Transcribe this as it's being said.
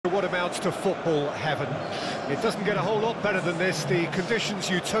regards to football heaven. It doesn't get a whole lot better than this. The conditions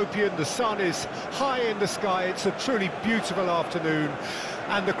utopian, the sun is high in the sky, it's a truly beautiful afternoon,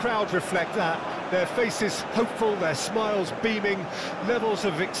 and the crowd reflect that. Their faces hopeful, their smiles beaming, levels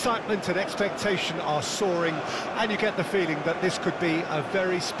of excitement and expectation are soaring, and you get the feeling that this could be a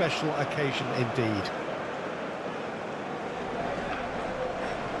very special occasion indeed.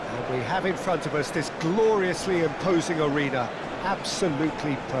 And we have in front of us this gloriously imposing arena,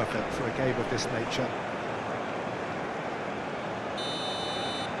 absolutely perfect for a game of this nature.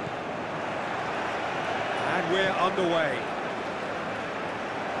 And we're underway.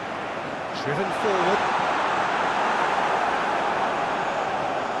 Driven forward.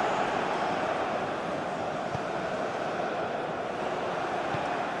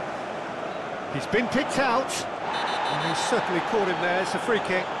 He's been picked out. And he's certainly caught him there. It's a free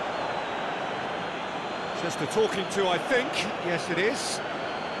kick. Just a talking to, I think. Yes, it is.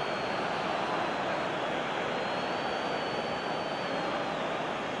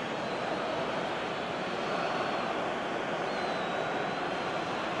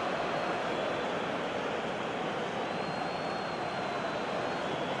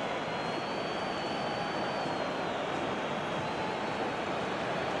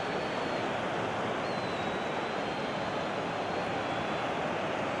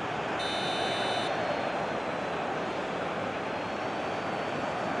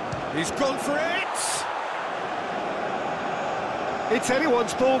 He's gone for it! It's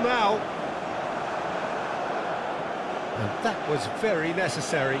anyone's ball now. And that was very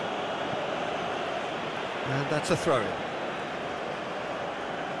necessary. And that's a throw-in.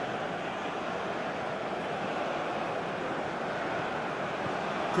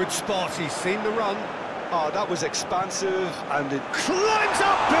 Good spot, he's seen the run. Oh, that was expansive, and it climbs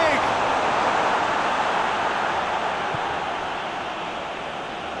up big!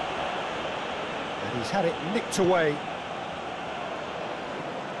 He's had it nicked away.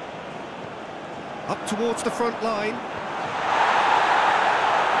 Up towards the front line.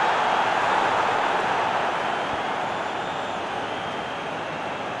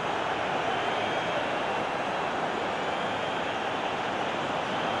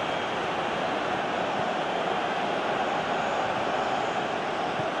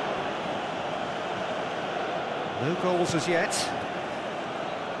 No goals as yet.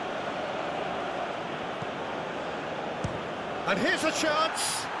 And here's a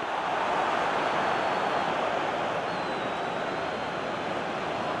chance!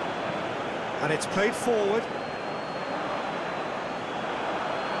 And it's played forward.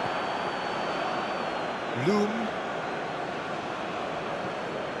 Loom.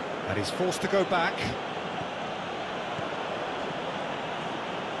 And he's forced to go back.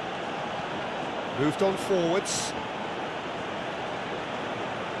 Moved on forwards.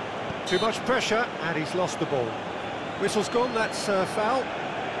 Too much pressure, and he's lost the ball. Whistle's gone, that's foul.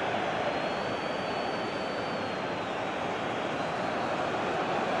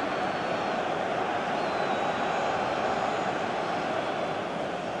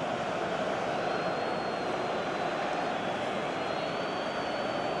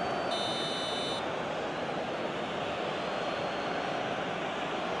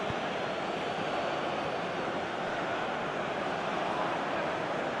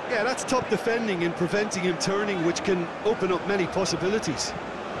 Yeah, that's top defending and preventing him turning, which can open up many possibilities.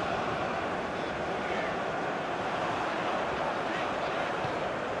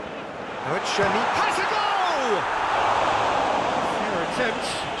 Now it's Shani. Has a goal! Fair attempt,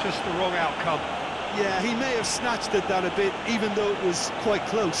 just the wrong outcome. Yeah, he may have snatched at that a bit, even though it was quite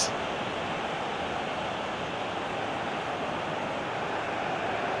close.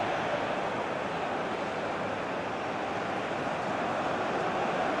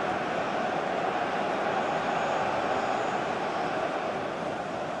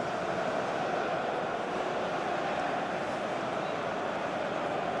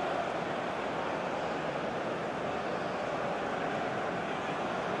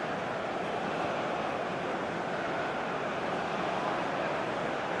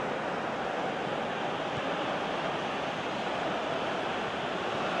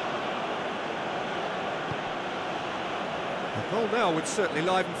 The goal now would certainly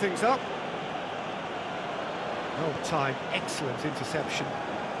liven things up. Well timed, excellent interception.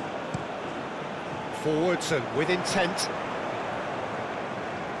 Forwards and with intent.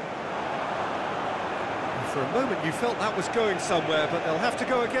 And for a moment you felt that was going somewhere, but they'll have to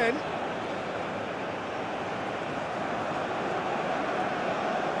go again.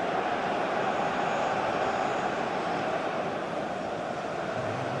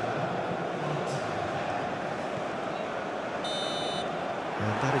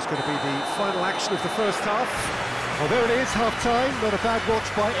 And that is going to be the final action of the first half. Well, there it is, half-time. Not a bad watch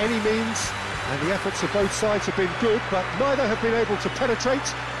by any means. And the efforts of both sides have been good, but neither have been able to penetrate.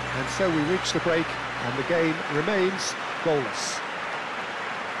 And so we reach the break, and the game remains goalless.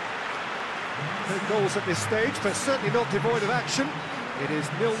 No goals at this stage, but certainly not devoid of action. It is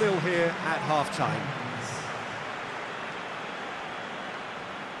 0-0 here at half-time.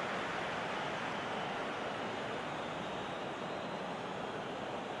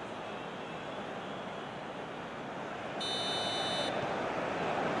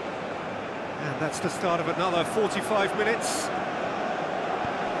 And that's the start of another 45 minutes.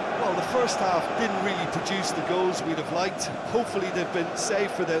 Well, the first half didn't really produce the goals we'd have liked. Hopefully they've been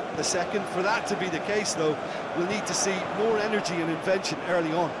saved for the second. For that to be the case, though, we'll need to see more energy and invention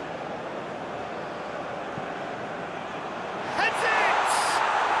early on. Heads it!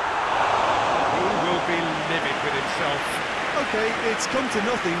 He will be livid with himself. OK, it's come to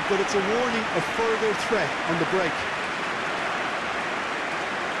nothing, but it's a warning of further threat on the break.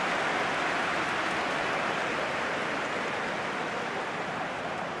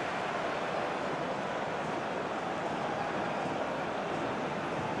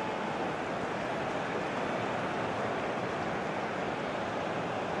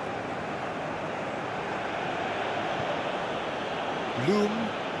 Loom.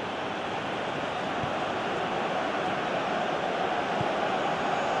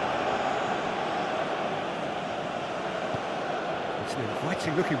 It's an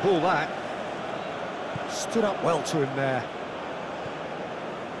inviting looking ball, that. Stood up well to him there.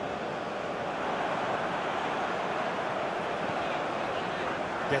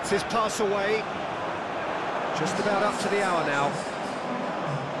 Gets his pass away. Just about up to the hour now.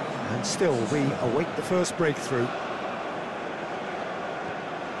 And still we await the first breakthrough.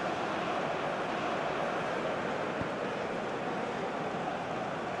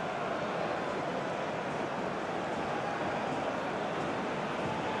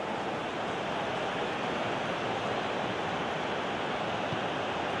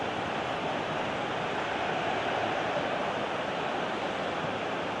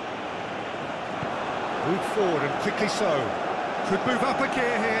 Move forward, and quickly so. Could move up a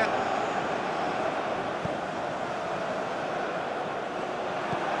gear here.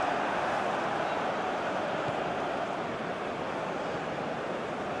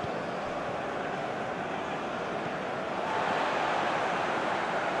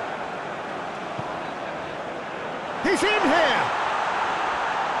 He's in here!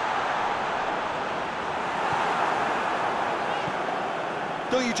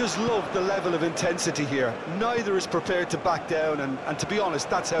 Don't you just love the level of intensity here? Neither is prepared to back down, and to be honest,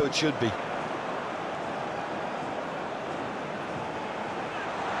 that's how it should be.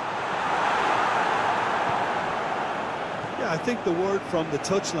 Yeah, I think the word from the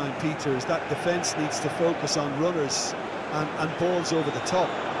touchline, Peter, is that defence needs to focus on runners and balls over the top.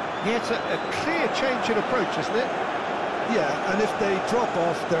 Yeah, it's a clear change in approach, isn't it? Yeah, and if they drop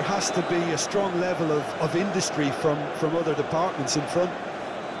off, there has to be a strong level of industry from other departments in front.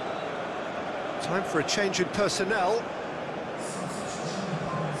 Time for a change in personnel.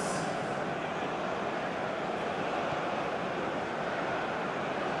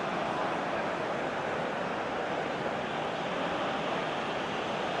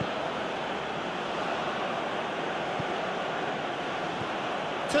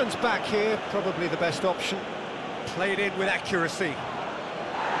 Turns back here, probably the best option. Played in with accuracy.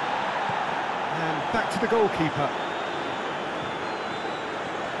 And back to the goalkeeper.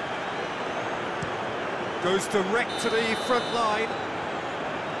 Goes direct to the front line.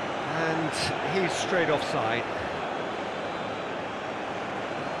 And he's straight offside.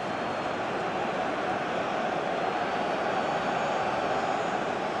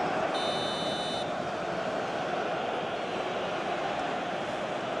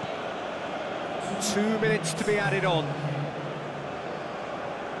 Two minutes to be added on.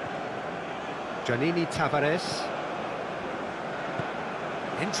 Giannini Tavares.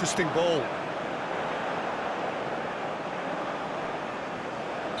 Interesting ball.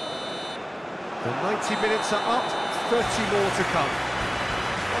 The 90 minutes are up, 30 more to come.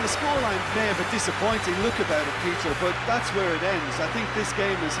 Well, the scoreline may have a disappointing look about it, Peter, but that's where it ends. I think this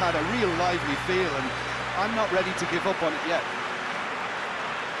game has had a real lively feel, and I'm not ready to give up on it yet.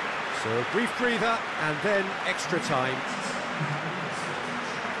 So a brief breather, and then extra time.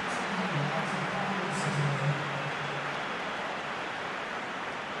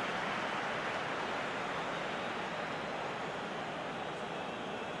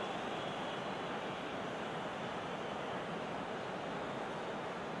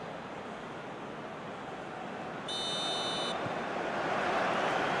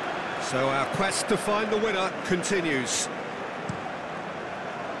 So our quest to find the winner continues.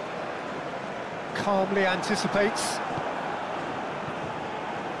 Calmly anticipates.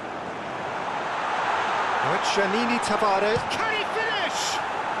 Janini Tavares. Can he finish?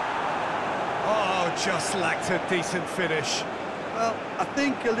 Oh, just lacked a decent finish. Well, I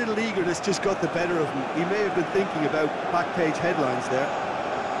think a little eagerness just got the better of him. He may have been thinking about back-page headlines there.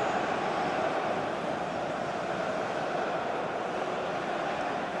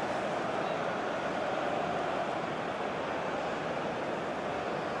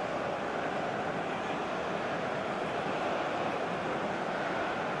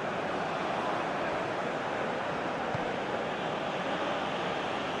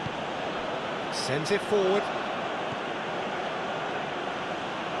 Sends it forward.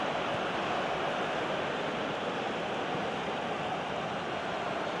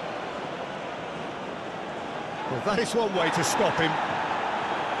 Well, that is one way to stop him.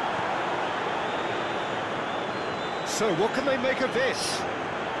 So, what can they make of this?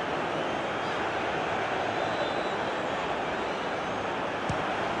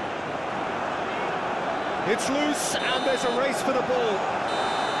 It's loose, and there's a race for the ball.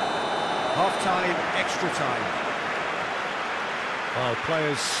 Half-time, extra time. Well,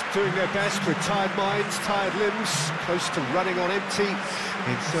 players doing their best with tired minds, tired limbs, close to running on empty,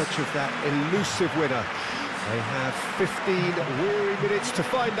 in search of that elusive winner. They have 15 weary minutes to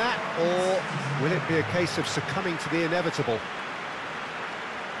find that, or will it be a case of succumbing to the inevitable?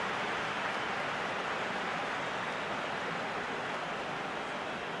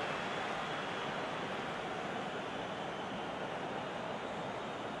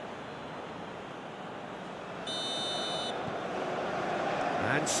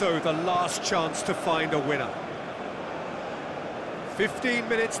 And so the last chance to find a winner. 15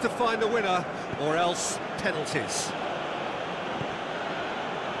 minutes to find the winner, or else penalties.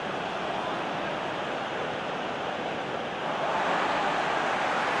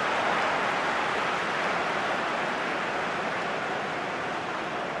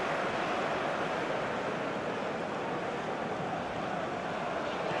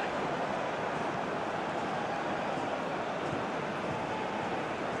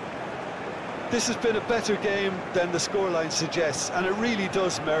 This has been a better game than the scoreline suggests, and it really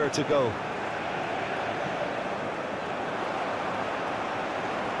does merit a go.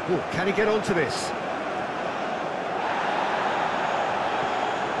 Oh, can he get onto this?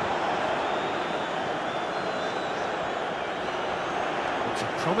 It's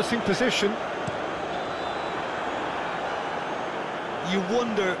a promising position. You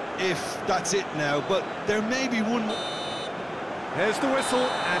wonder if that's it now, but there may be one... There's the whistle,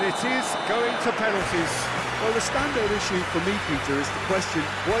 and it is going to penalties. Well, the standout issue for me, Peter, is the question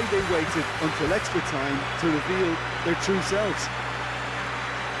why they waited until extra time to reveal their true selves.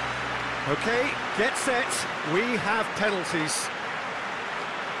 OK, get set, we have penalties.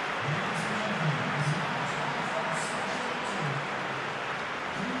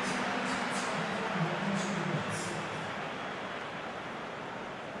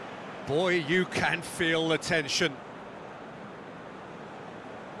 Boy, you can feel the tension.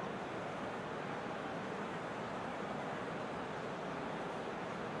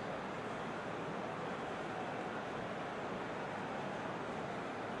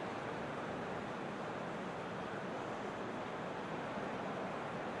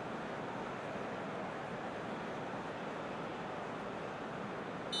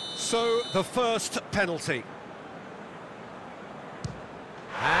 So, the first penalty.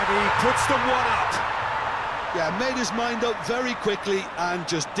 And he puts them one up. Yeah, made his mind up very quickly and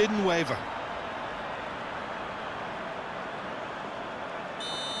just didn't waver.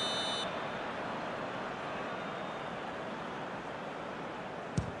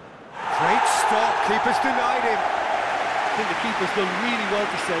 Great stop, keeper's denied him. I think the keeper's done really well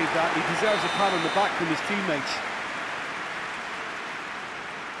to save that. He deserves a pat on the back from his teammates.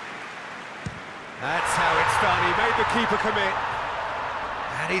 That's how it's done, he made the keeper commit.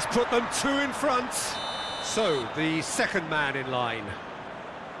 And he's put them two in front. So, the second man in line.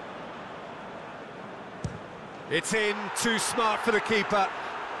 It's in, too smart for the keeper.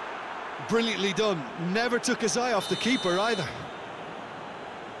 Brilliantly done. Never took his eye off the keeper either.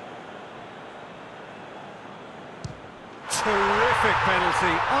 Terrific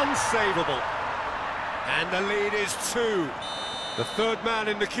penalty, unsavable. And the lead is 2. The third man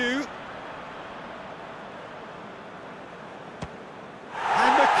in the queue.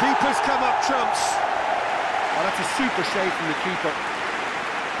 And the keeper's come up trumps. Oh, that's a super save from the keeper.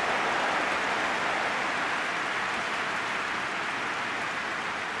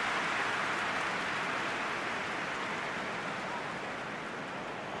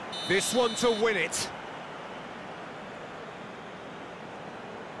 This one to win it.